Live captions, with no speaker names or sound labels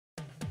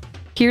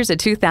Here's a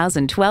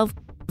 2012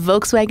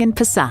 Volkswagen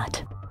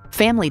Passat.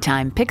 Family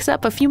time picks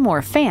up a few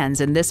more fans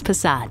in this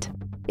Passat.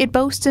 It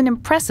boasts an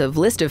impressive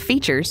list of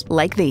features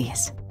like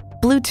these: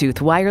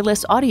 Bluetooth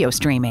wireless audio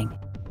streaming,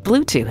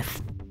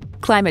 Bluetooth,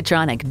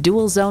 Climatronic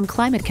dual-zone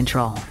climate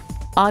control,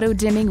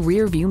 auto-dimming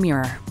rear-view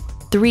mirror,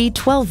 3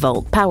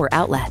 12-volt power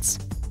outlets,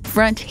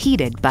 front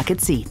heated bucket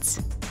seats,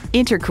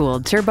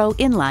 intercooled turbo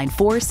inline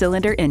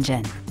 4-cylinder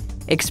engine,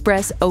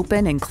 express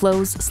open and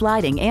close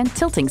sliding and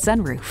tilting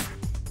sunroof,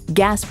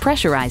 gas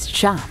pressurized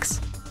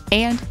shocks,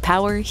 and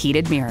power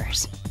heated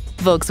mirrors.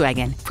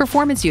 Volkswagen,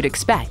 performance you'd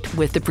expect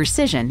with the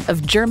precision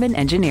of German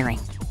engineering.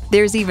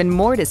 There's even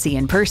more to see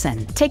in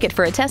person. Take it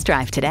for a test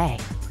drive today.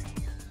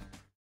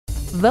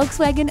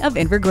 Volkswagen of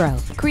Inver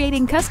Grove,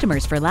 creating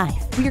customers for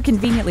life. We are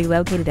conveniently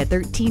located at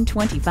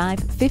 1325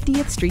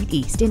 50th Street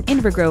East in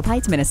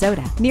Inver-Grove-Heights,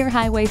 Minnesota, near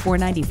Highway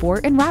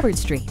 494 and Robert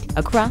Street,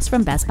 across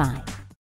from Best Buy.